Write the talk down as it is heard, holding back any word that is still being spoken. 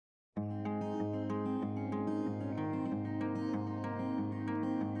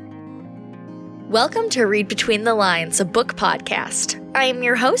Welcome to Read Between the Lines, a book podcast. I am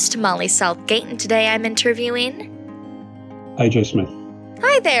your host, Molly Southgate, and today I'm interviewing... AJ Smith.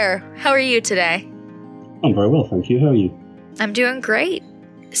 Hi there. How are you today? I'm very well, thank you. How are you? I'm doing great.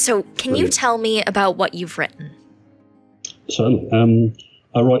 So, can you tell me about what you've written? Certainly.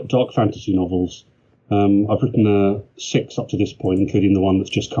 I write dark fantasy novels. I've written 6 up to this point, including the one that's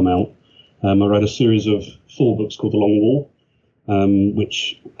just come out. I wrote a series of 4 books called The Long War,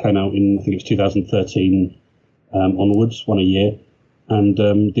 which came out in, I think it's 2013 onwards, one a year. And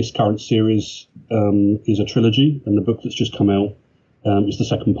this current series is a trilogy, and the book that's just come out is the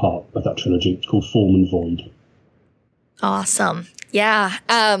second part of that trilogy. It's called Form and Void. Awesome. Yeah.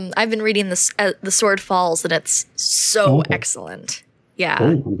 I've been reading The Sword Falls, and it's so excellent. Yeah.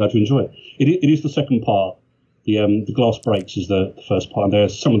 Cool. I'm glad you enjoy it. It is the second part. The Glass Breaks is the first part, and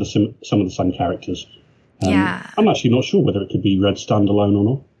there's some of the same characters. Yeah. I'm actually not sure whether it could be read standalone or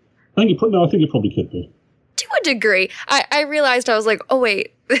not. I think it probably could be. To a degree. I realized, I was like, oh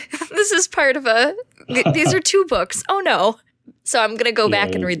wait, this is part of these are 2 books. Oh no. So I'm going to go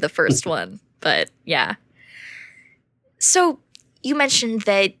back and read the first one. But yeah. So you mentioned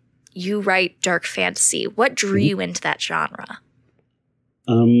that you write dark fantasy. What drew you into that genre?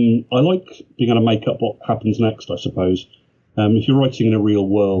 I like being able to make up what happens next, I suppose. If you're writing in a real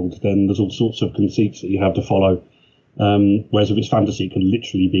world, then there's all sorts of conceits that you have to follow. Whereas if it's fantasy, it can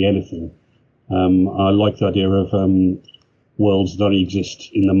literally be anything. I like the idea of worlds that only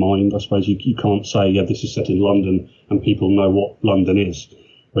exist in the mind. I suppose you can't say, yeah, this is set in London and people know what London is.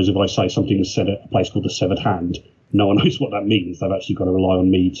 Whereas if I say something is set at a place called the Severed Hand, no one knows what that means. They've actually got to rely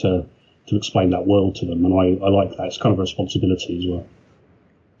on me to explain that world to them. And I like that. It's kind of a responsibility as well.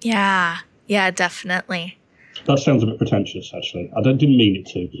 Yeah, definitely. That sounds a bit pretentious, actually. I didn't mean it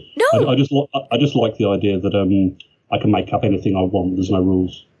to. No. I just like the idea that I can make up anything I want. There's no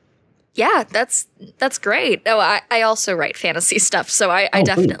rules. Yeah, that's great. No, I also write fantasy stuff, so I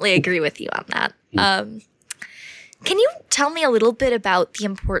definitely agree with you on that. Can you tell me a little bit about the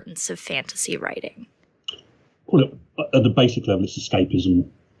importance of fantasy writing? Well, at the basic level, it's escapism.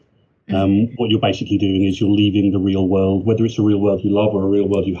 What you're basically doing is you're leaving the real world, whether it's a real world you love or a real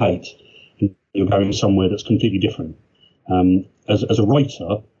world you hate, and you're going somewhere that's completely different. As a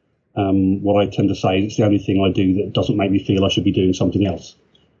writer, what I tend to say is it's the only thing I do that doesn't make me feel I should be doing something else.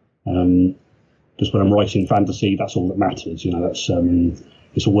 Because when I'm writing fantasy, that's all that matters. You know, that's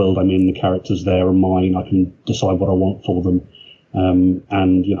it's a world I'm in, the characters there are mine, I can decide what I want for them,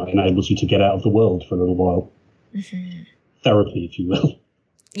 and you know, it enables you to get out of the world for a little while. Mm-hmm. Therapy, if you will.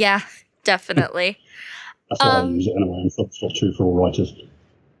 Yeah, definitely. That's how I use it anyway, and that's not true for all writers.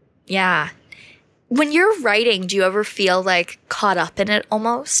 Yeah. When you're writing, do you ever feel like caught up in it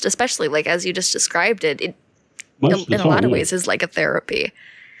almost? Especially like as you just described it, in a lot of ways is like a therapy.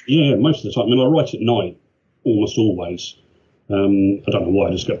 Yeah, most of the time. I mean, I write at night, almost always. I don't know why.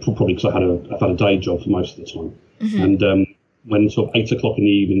 I just get probably because I've had a day job for most of the time. Mm-hmm. And when sort of 8 o'clock in the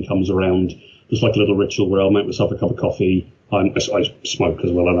evening comes around, there's like a little ritual where I'll make myself a cup of coffee. I smoke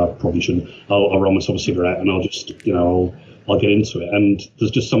as well, and I probably shouldn't. I'll roll myself a cigarette, and I'll just, I'll get into it. And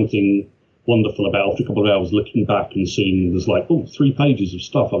there's just something wonderful about after a couple of hours looking back and seeing there's like 3 pages of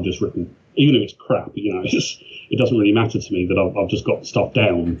stuff I've just written. Even if it's crap, it doesn't really matter to me that I've just got stuff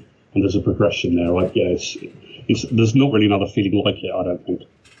down and there's a progression there. There's not really another feeling like it, I don't think.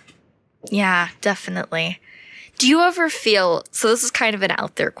 Yeah, definitely. Do you ever feel, so this is kind of an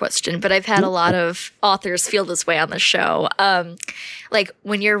out there question, but I've had a lot of authors feel this way on the show. Like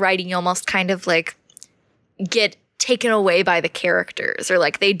when you're writing, you almost kind of like get taken away by the characters, or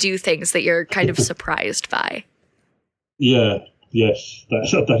like they do things that you're kind of surprised by. Yeah, yes,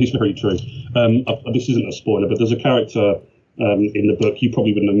 that is very true. This isn't a spoiler, but there's a character in the book, you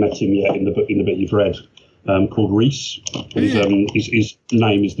probably wouldn't have met him yet in the bit you've read, called Reese. His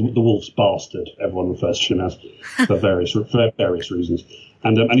name is the Wolf's Bastard. Everyone refers to him as for various reasons.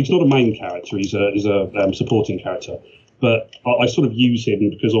 And he's not a main character. He's a supporting character. But I sort of use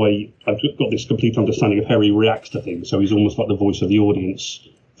him because I've got this complete understanding of how he reacts to things. So he's almost like the voice of the audience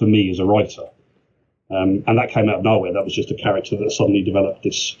for me as a writer. And that came out of nowhere. That was just a character that suddenly developed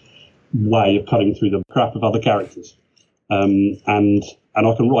this way of cutting through the crap of other characters. And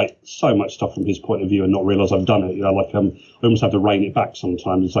I can write so much stuff from his point of view and not realise I've done it. I almost have to rein it back sometimes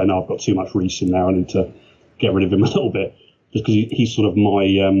and say, no, I've got too much Reese in there. I need to get rid of him a little bit, just because he's sort of my,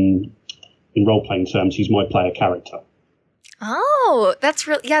 in role playing terms, he's my player character. Oh, that's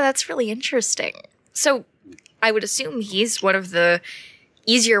really interesting. So I would assume he's one of the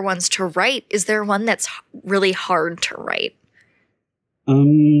easier ones to write. Is there one that's really hard to write?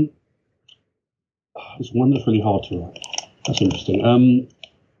 There's one that's really hard to write. That's interesting.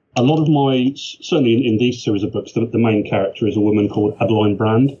 a lot of certainly in these series of books, the main character is a woman called Adeline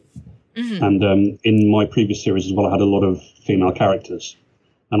Brand. Mm-hmm. And in my previous series as well, I had a lot of female characters.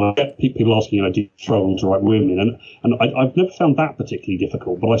 And I get people asking, do you struggle to write women? And I've never found that particularly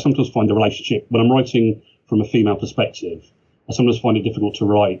difficult, but I sometimes find the relationship, when I'm writing from a female perspective, I sometimes find it difficult to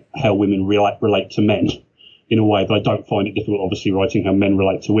write how women relate to men in a way that I don't find it difficult, obviously, writing how men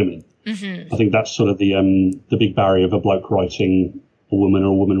relate to women. Mm-hmm. I think that's sort of the big barrier of a bloke writing a woman or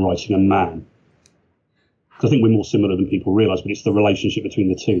a woman writing a man. Because I think we're more similar than people realise, but it's the relationship between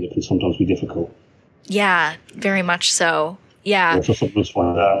the two that can sometimes be difficult. Yeah, very much so. Yeah.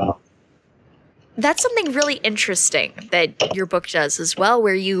 That's something really interesting that your book does as well,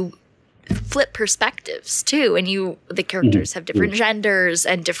 where you flip perspectives too, and the characters have different genders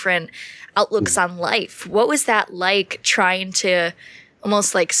and different outlooks on life. What was that like, trying to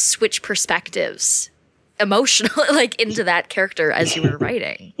almost like switch perspectives emotionally like into that character as you were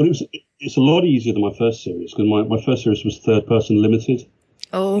writing? Well, it's a lot easier than my first series, because my first series was third person limited.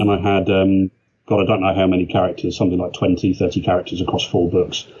 Oh. And I had I don't know how many characters, something like 20, 30 characters across 4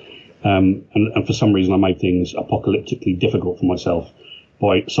 books. And for some reason I made things apocalyptically difficult for myself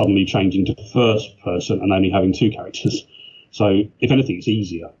by suddenly changing to first person and only having 2 characters. So if anything, it's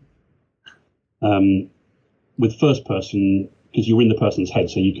easier. With first person, because you're in the person's head,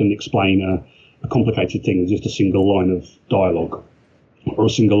 so you can explain a complicated thing with just a single line of dialogue or a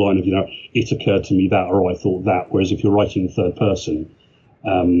single line of, it occurred to me that, or I thought that. Whereas if you're writing in third person,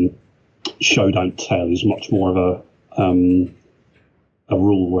 show don't tell is much more of a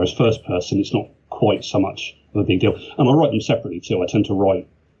rule, whereas first person, it's not quite so much of a big deal. And I write them separately too. I tend to write,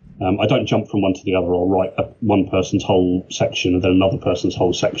 I don't jump from one to the other. I'll write one person's whole section and then another person's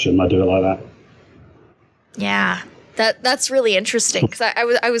whole section. I do it like that. Yeah, that's really interesting, because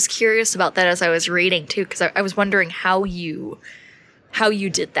I was curious about that as I was reading too, because I was wondering how you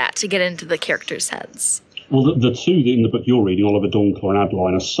did that to get into the characters' heads. Well, the two in the book you're reading, Oliver Dornclaw and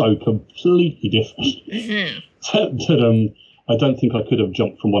Adeline, are so completely different that I don't think I could have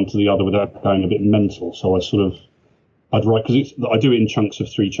jumped from one to the other without going a bit mental. So I'd write, because I do it in chunks of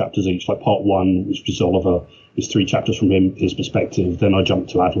 3 chapters each. Like part 1, which is Oliver, is 3 chapters from his perspective. Then I jump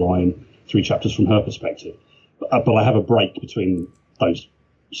to Adeline, 3 chapters from her perspective. But I have a break between those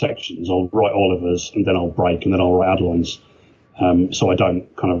sections. I'll write Oliver's, and then I'll break, and then I'll write Adeline's. So I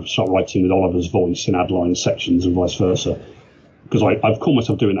don't kind of start writing with Oliver's voice in Adeline's sections and vice versa, because I've caught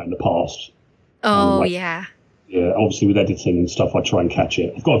myself doing that in the past. Oh, yeah. Yeah, obviously with editing and stuff, I try and catch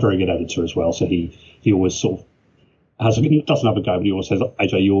it. I've got a very good editor as well, so he always sort of doesn't have a go, but he always says,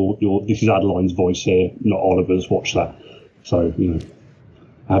 AJ, this is Adeline's voice here, not Oliver's, watch that. So,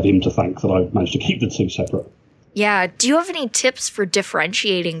 I have him to thank that I've managed to keep the 2 separate. Yeah, do you have any tips for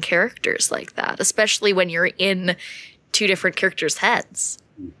differentiating characters like that, especially when you're in 2 different characters' heads?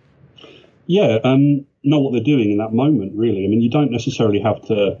 Yeah, know what they're doing in that moment, really. I mean, you don't necessarily have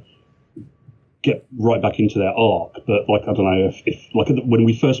to get right back into their arc, but like, I don't know, if like when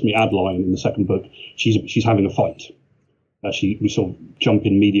we first meet Adeline in the second book, she's having a fight. We sort of jump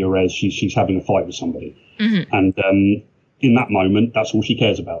in media res, she's having a fight with somebody. Mm-hmm. And in that moment, that's all she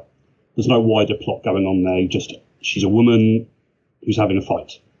cares about. There's no wider plot going on there, just she's a woman who's having a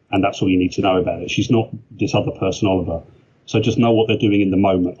fight. And that's all you need to know about it. She's not this other person, Oliver. So just know what they're doing in the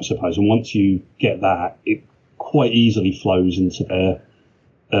moment, I suppose. And once you get that, it quite easily flows into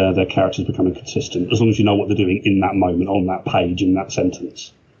their characters becoming consistent, as long as you know what they're doing in that moment, on that page, in that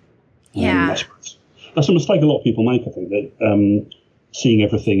sentence. Yeah. That's a mistake a lot of people make, I think, that seeing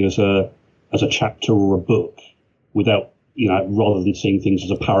everything as a chapter or a book without, rather than seeing things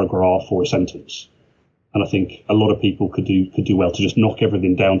as a paragraph or a sentence. And I think a lot of people could do well to just knock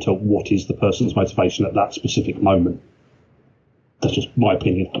everything down to what is the person's motivation at that specific moment. That's just my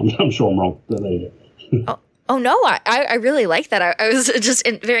opinion. I'm sure I'm wrong, but there you go. Oh no, I really like that. I was just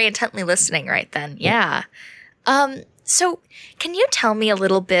very intently listening right then. Yeah. So can you tell me a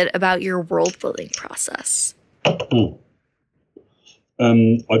little bit about your world building process? I draw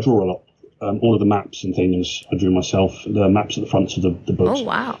a lot. All of the maps and things I drew myself. The maps at the front of the books. Oh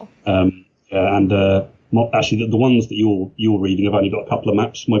wow. Actually, the ones that you're reading, I've only got a couple of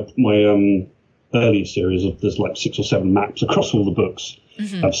maps. My earlier series, there's like 6 or 7 maps across all the books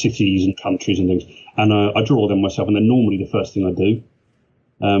of cities and countries and things. And I draw them myself, and then normally the first thing I do,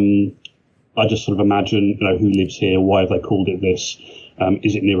 I just sort of imagine, who lives here, why have they called it this?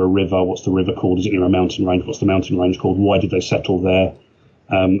 Is it near a river? What's the river called? Is it near a mountain range? What's the mountain range called? Why did they settle there?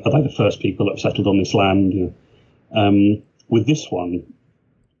 Are they the first people that have settled on this land? With this one,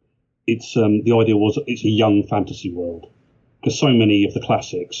 it's the idea was it's a young fantasy world, because so many of the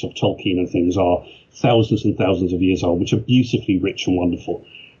classics of Tolkien and things are thousands and thousands of years old, which are beautifully rich and wonderful.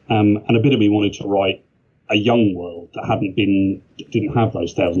 And a bit of me wanted to write a young world that didn't have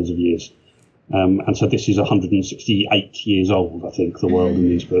those thousands of years. And so this is 168 years old, I think, the world in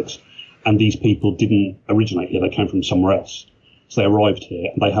these books. And these people didn't originate here. They came from somewhere else. So they arrived here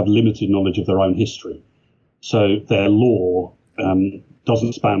and they have limited knowledge of their own history. So their lore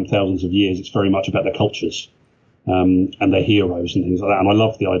doesn't span thousands of years. It's very much about their cultures and their heroes and things like that. And I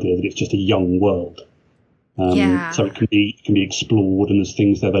love the idea that it's just a young world. So it can be explored, and there's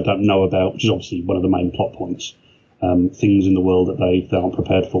things there they don't know about, which is obviously one of the main plot points. Things in the world that they aren't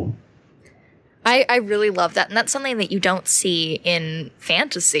prepared for. I really love that, and that's something that you don't see in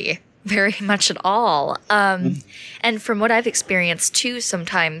fantasy very much at all. And from what I've experienced too,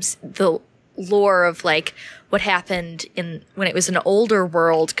 sometimes the lore of like what happened when it was an older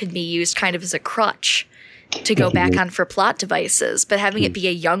world could be used kind of as a crutch to go back on for plot devices, but having it be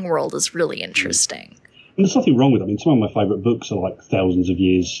a young world is really interesting. And there's nothing wrong with it. I mean, some of my favourite books are like thousands of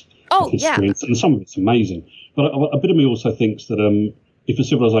years of history, and some of it's amazing. But a bit of me also thinks that if a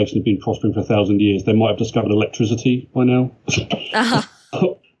civilization had been prospering for 1,000 years, they might have discovered electricity by now.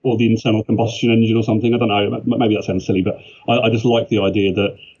 Or the internal combustion engine or something. I don't know. Maybe that sounds silly, but I just like the idea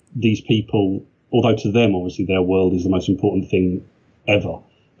that these people, although to them, obviously, their world is the most important thing ever,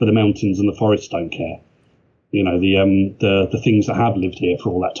 but the mountains and the forests don't care. You know, the things that have lived here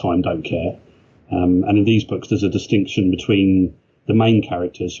for all that time don't care. And in these books, there's a distinction between the main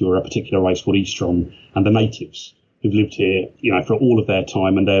characters, who are a particular race called Eastron, and the natives, who've lived here, you know, for all of their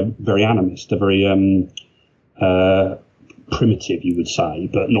time, and they're very animist. They're very primitive, you would say,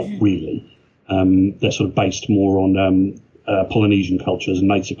 but not really. They're sort of based more on Polynesian cultures and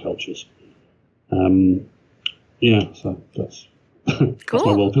native cultures. So that's that's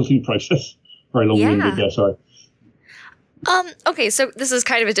my world building process. Very long-winded there, sorry. Okay, so this is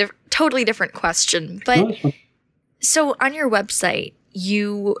kind of a totally different question, but so on your website,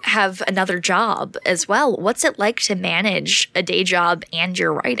 you have another job as well. What's it like to manage a day job and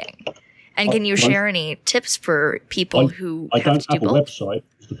your writing? And can you share any tips for people who have to do both? I don't have a website,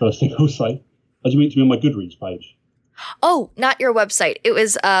 is the first thing I'll say. As you mean to be on my Goodreads page? Oh, not your website. It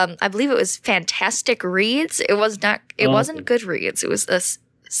was, I believe it was Fantastic Reads. It was not. It wasn't Goodreads. It was a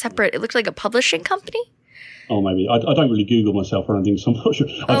separate. It looked like a publishing company. Oh, maybe. I don't really Google myself or anything, so I'm not sure.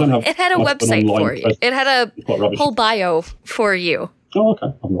 It had a website for you. It had a whole bio for you. Oh,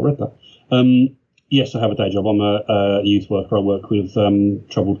 okay. I've not read that. Yes, I have a day job. I'm a youth worker. I work with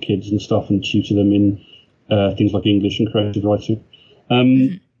troubled kids and stuff and tutor them in things like English and creative writing.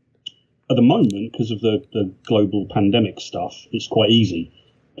 At the moment, because of the global pandemic stuff, it's quite easy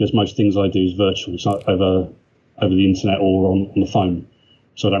because most things I do is virtual. It's not over the internet or on the phone,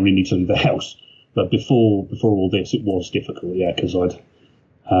 so I don't really need to leave the house. But before all this, it was difficult, yeah, because that's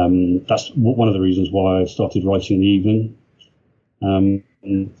one of the reasons why I started writing in the evening,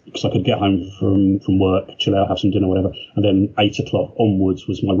 because I could get home from work, chill out, have some dinner, whatever, and then 8 o'clock onwards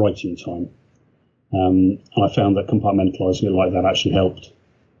was my writing time. And I found that compartmentalising it like that actually helped,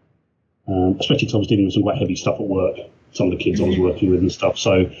 especially because I was dealing with some quite heavy stuff at work, some of the kids I was working with and stuff.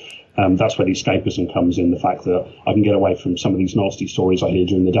 So that's where the escapism comes in, the fact that I can get away from some of these nasty stories I hear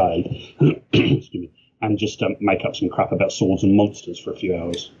during the day excuse me, and just make up some crap about swords and monsters for a few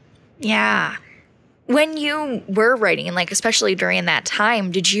hours. Yeah. When you were writing, and like especially during that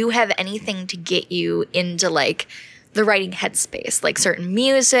time, did you have anything to get you into like the writing headspace, like certain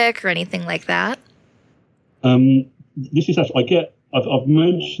music or anything like that? This is actually, I've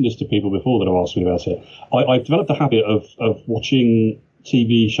mentioned this to people before that have asked me about it. I've developed a habit of watching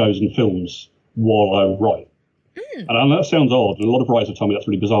TV shows and films while I write. And I know that sounds odd, and a lot of writers have told me that's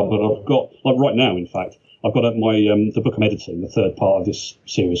really bizarre, but I've got, like right now, in fact, I've got my the book I'm editing, the third part of this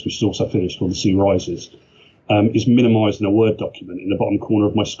series, which is also finished, called The Sea Rises, is minimised in a Word document in the bottom corner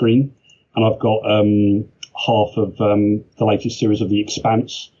of my screen. And I've got half of the latest series of The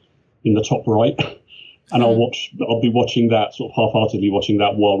Expanse in the top right. And I'll be watching that, sort of half-heartedly watching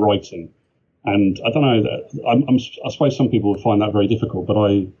that while writing. And I don't know, I suppose some people would find that very difficult, but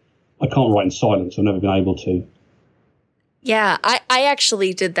I can't write in silence. I've never been able to. Yeah, I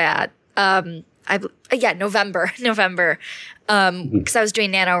actually did that. November, because I was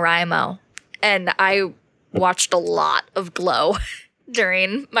doing NaNoWriMo, and I watched a lot of Glow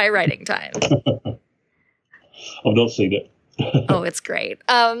during my writing time. I've not seen it. Oh, it's great.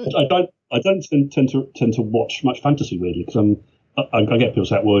 I don't tend to watch much fantasy, really, because I get people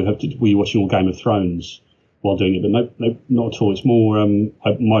say, well, were you watching all Game of Thrones while doing it? But no, not at all. It's more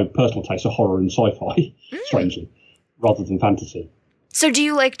my personal tastes are horror and sci-fi, strangely, rather than fantasy. So do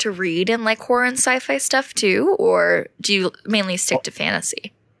you like to read in like horror and sci-fi stuff too, or do you mainly stick to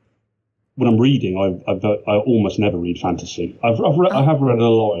fantasy? when I'm reading, I almost never read fantasy. I have read a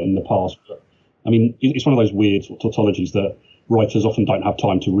lot in the past, but I mean, it's one of those weird tautologies that writers often don't have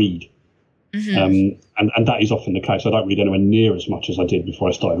time to read. And that is often the case. I don't read anywhere near as much as I did before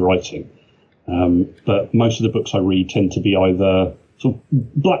I started writing. But most of the books I read tend to be either sort of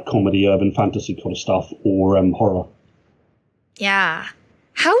black comedy, urban fantasy kind of stuff, or horror. Yeah.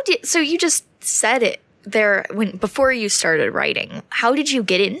 So you just said it there before you started writing. How did you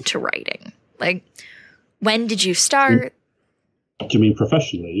get into writing? Like, when did you start? Do you mean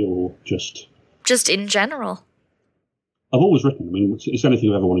professionally or just? Just in general. I've always written. I mean, it's anything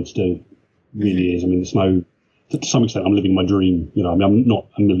I've ever wanted to do. Really is. I mean, to some extent, I'm living my dream. You know, I mean, I'm not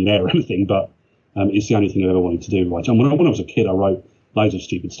a millionaire or anything, but it's the only thing I've ever wanted to do. Right. And when I was a kid, I wrote loads of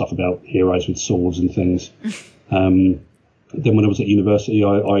stupid stuff about heroes with swords and things. Then when I was at university,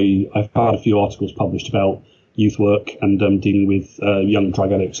 I had a few articles published about youth work and dealing with young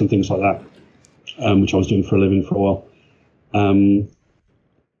drug addicts and things like that, which I was doing for a living for a while.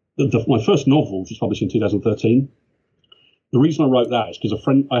 My first novel, which was published in 2013. The reason I wrote that is because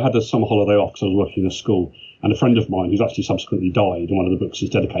I had a summer holiday off because I was working in a school, and a friend of mine who's actually subsequently died, and one of the books is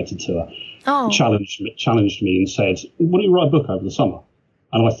dedicated to her, challenged me and said, "Why don't you write a book over the summer?"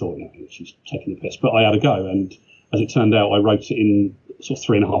 And I thought, she's taking the piss, but I had a go, and as it turned out, I wrote it in sort of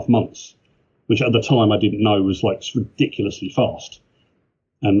 3.5 months, which at the time I didn't know was like ridiculously fast.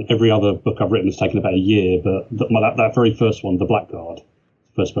 And every other book I've written has taken about a year, but that very first one, The Blackguard,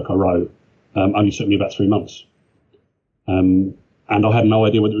 the first book I wrote, only took me about 3 months. And I had no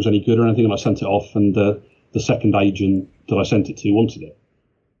idea whether it was any good or anything, and I sent it off, and the second agent that I sent it to wanted it.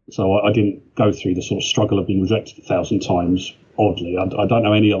 So I didn't go through the sort of struggle of being rejected 1,000 times, oddly. I don't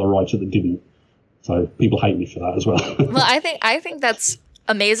know any other writer that didn't. So people hate me for that as well. Well, I think that's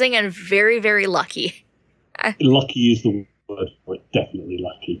amazing and very, very lucky. Lucky is the word for it. Definitely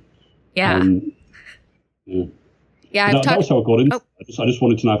lucky. Yeah. Yeah. That was how I got into it. I just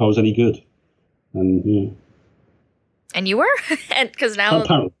wanted to know if I was any good. And yeah. And you were? And because now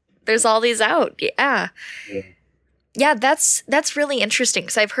apparently there's all these out. Yeah. Yeah, that's really interesting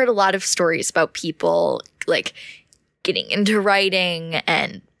because I've heard a lot of stories about people like getting into writing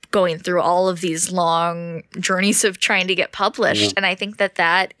and going through all of these long journeys of trying to get published. Yeah. And I think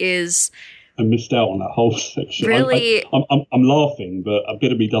that is... I missed out on that whole section. Really? I'm laughing, but a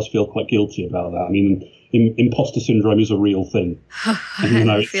bit of me does feel quite guilty about that. I mean, imposter syndrome is a real thing. And,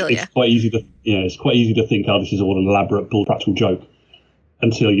 it's quite easy to think, this is all an elaborate practical joke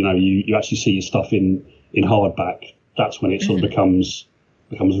until, you actually see your stuff in hardback. That's when it sort of becomes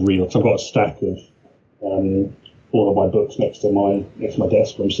real. So I've got a stack of all of my books next to my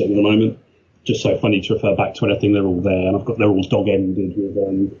desk where I'm sitting at the moment. Just so funny to refer back to anything. They're all there, and they're all dog-ended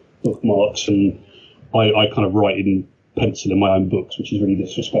with bookmarks, and I kind of write in pencil in my own books, which is really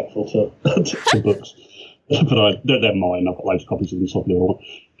disrespectful to books. But they're mine. I've got loads of copies of them, so I want.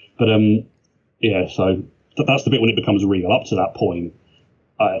 But so that's the bit when it becomes real. Up to that point,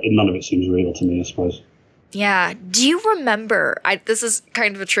 none of it seems real to me, I suppose. Yeah. Do you remember, this is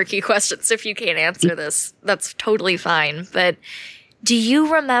kind of a tricky question, so if you can't answer this, that's totally fine. But do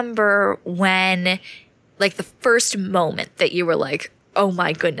you remember when, like, the first moment that you were like, oh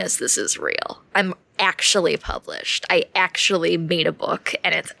my goodness, this is real. I'm actually published. I actually made a book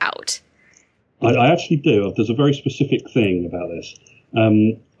and it's out. I actually do. There's a very specific thing about this.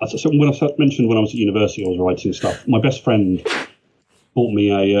 So when I mentioned when I was at university, I was writing stuff. My best friend bought me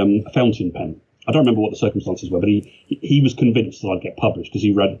a fountain pen. I don't remember what the circumstances were, but he was convinced that I'd get published because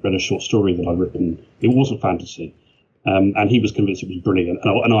he read a short story that I'd written. It wasn't fantasy. And he was convinced it was brilliant.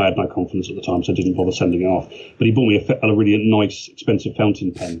 And I had no confidence at the time, so I didn't bother sending it off. But he bought me a really nice, expensive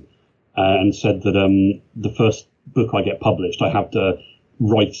fountain pen and said that the first book I get published, I have to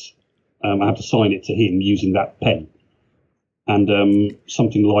write, I have to sign it to him using that pen. And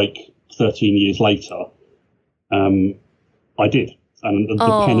something like 13 years later, I did. And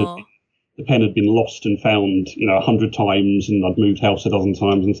the pen had been lost and found, 100 times, and I'd moved house a dozen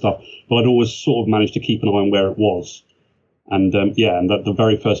times and stuff. But I'd always sort of managed to keep an eye on where it was. And the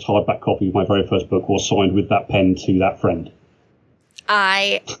very first hardback copy of my very first book was signed with that pen to that friend.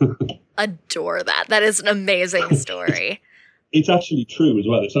 I adore that. That is an amazing story. It's actually true as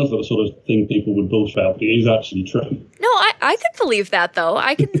well. It sounds like the sort of thing people would bullshit about, but it is actually true. No, I could believe that though.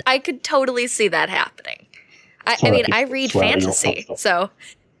 I could totally see that happening. I read fantasy, so.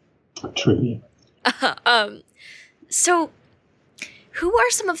 True. So, who are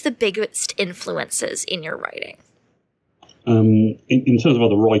some of the biggest influences in your writing? In terms of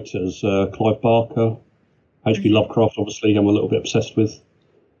other writers, Clive Barker, H.P. Lovecraft, obviously, I'm a little bit obsessed with.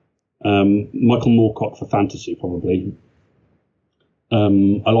 Michael Moorcock for fantasy, probably.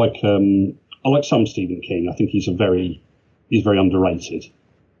 I like some Stephen King. I think he's very underrated.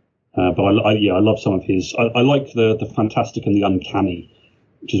 But I love some of his. I like the fantastic and the uncanny,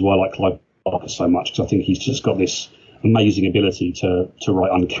 which is why I like Clive Barker so much, because I think he's just got this amazing ability to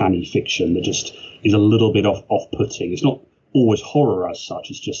write uncanny fiction that just is a little bit off-putting. It's not always horror as such.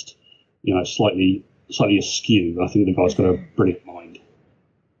 It's just, slightly askew. I think the guy's got a brilliant mind.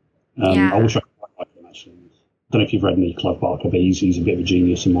 I wish I could write like him, actually. I don't know if you've read any Clive Barker, but he's a bit of a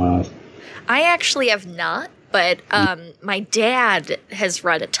genius in my eyes. I actually have not, but my dad has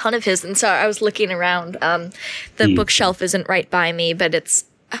read a ton of his, and so I was looking around. The bookshelf isn't right by me, but it's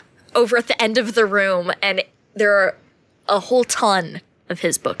over at the end of the room, and there are a whole ton of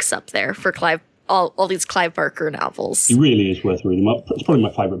his books up there for all these Clive Barker novels. He really is worth reading. It's probably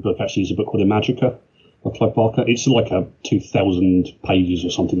my favourite book, actually, is a book called Imagica by Clive Barker. It's like 2,000 pages or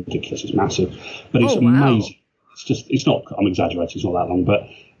something ridiculous. It's massive, but it's amazing. It's not, I'm exaggerating, it's not that long, but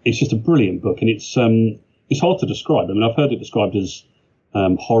it's just a brilliant book, and it's hard to describe. I mean, I've heard it described as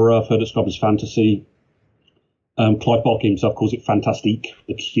horror, I've heard it described as fantasy. Clive Barker himself calls it fantastique,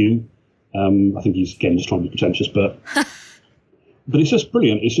 the Q. I think he's, again, just trying to be pretentious, but it's just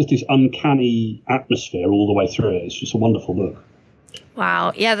brilliant. It's just this uncanny atmosphere all the way through it. It's just a wonderful book.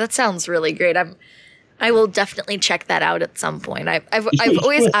 Wow. Yeah, that sounds really great. I will definitely check that out at some point. I've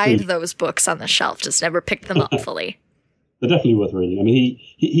always eyed those books on the shelf, just never picked them up fully. They're definitely worth reading. I mean,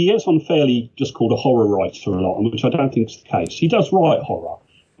 he gets unfairly just called a horror writer a lot, which I don't think is the case. He does write horror,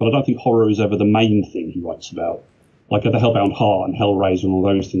 but I don't think horror is ever the main thing he writes about. Like the Hellbound Heart and Hellraiser and all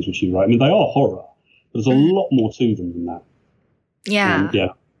those things which he wrote. I mean, they are horror, but there's a lot more to them than that. Yeah.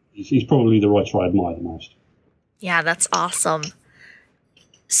 He's probably the writer I admire the most. Yeah, that's awesome.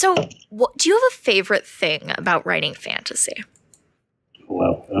 So, do you have a favorite thing about writing fantasy?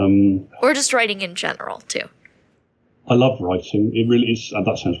 Well, or just writing in general, too? I love writing. It really is. And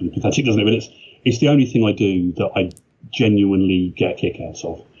that sounds really pathetic, doesn't it? But it's the only thing I do that I genuinely get a kick out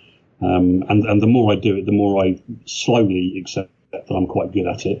of. And the more I do it, the more I slowly accept that I'm quite good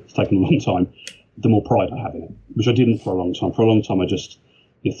at it. It's taken a long time. The more pride I have in it, which I didn't for a long time. For a long time, I just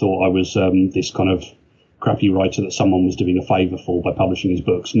thought I was this kind of crappy writer that someone was doing a favour for by publishing his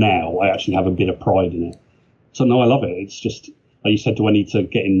books. Now I actually have a bit of pride in it. So no, I love it. It's just, like you said, do I need to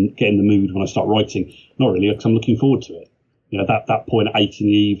get in the mood when I start writing? Not really, because I'm looking forward to it. That point at 8 in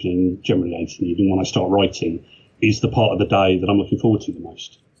the evening, generally 8 in the evening when I start writing, is the part of the day that I'm looking forward to the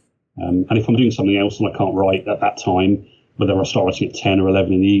most. And if I'm doing something else and I can't write at that time, whether I start writing at 10 or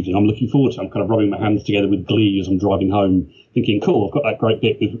 11 in the evening, I'm looking forward to it. I'm kind of rubbing my hands together with glee as I'm driving home, thinking, cool, I've got that great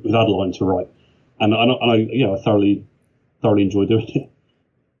bit with Adeline to write. And I thoroughly enjoy doing it.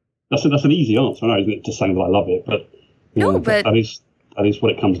 That's an easy answer, I know, isn't it, just saying that I love it, but that is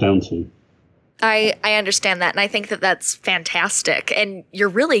what it comes down to. I understand that, and I think that that's fantastic, and you're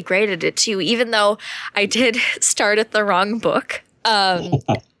really great at it too. Even though I did start at the wrong book,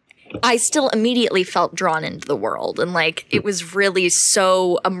 I still immediately felt drawn into the world, and it was really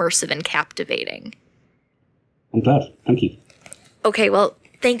so immersive and captivating. I'm glad. Thank you. Okay, well,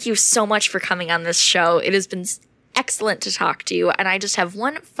 thank you so much for coming on this show. It has been excellent to talk to you, and I just have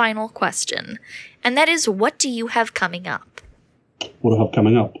one final question, and that is, what do you have coming up? What do I have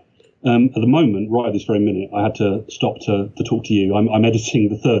coming up? At the moment, right at this very minute, I had to stop to talk to you. I'm editing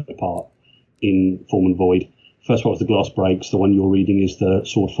the third part in Form and Void. First part was The Glass Breaks. The one you're reading is The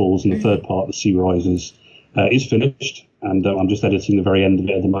Sword Falls, and the third part, The Sea Rises, is finished, and I'm just editing the very end of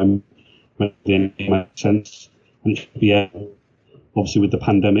it at the moment. It makes sense, and it should be out. Obviously, with the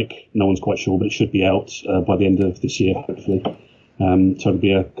pandemic, no one's quite sure, but it should be out by the end of this year, hopefully. So it'll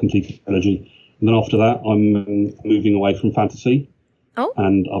be a complete trilogy. And then after that, I'm moving away from fantasy. Oh.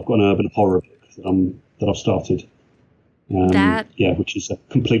 And I've got an urban horror book that I've started. Which is a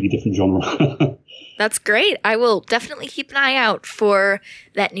completely different genre. That's great. I will definitely keep an eye out for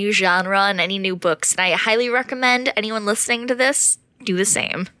that new genre and any new books. And I highly recommend anyone listening to this do the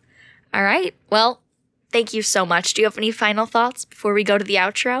same. All right. Well, thank you so much. Do you have any final thoughts before we go to the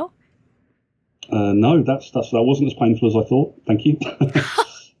outro? No, that wasn't as painful as I thought. Thank you.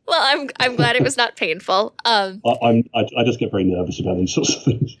 Well, I'm glad it was not painful. I just get very nervous about these sorts of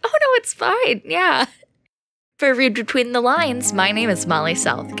things. Oh, no, it's fine. Yeah. For Read Between the Lines, my name is Molly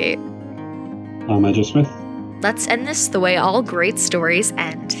Southgate. I'm AJ Smith. Let's end this the way all great stories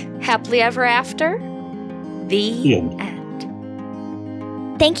end. Happily ever after, the end.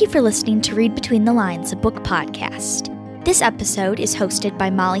 Thank you for listening to Read Between the Lines, a book podcast. This episode is hosted by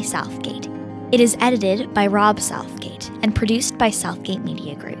Molly Southgate. It is edited by Rob Southgate and produced by Southgate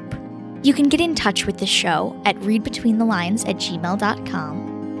Media Group. You can get in touch with the show at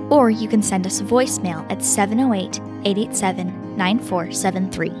readbetweenthelines@gmail.com, or you can send us a voicemail at 708-887-94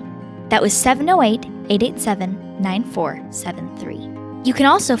 708-887-9473. That was 708-887-9473. You can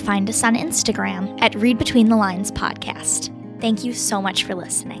also find us on Instagram at Read Between the Lines Podcast. Thank you so much for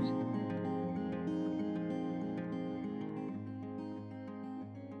listening.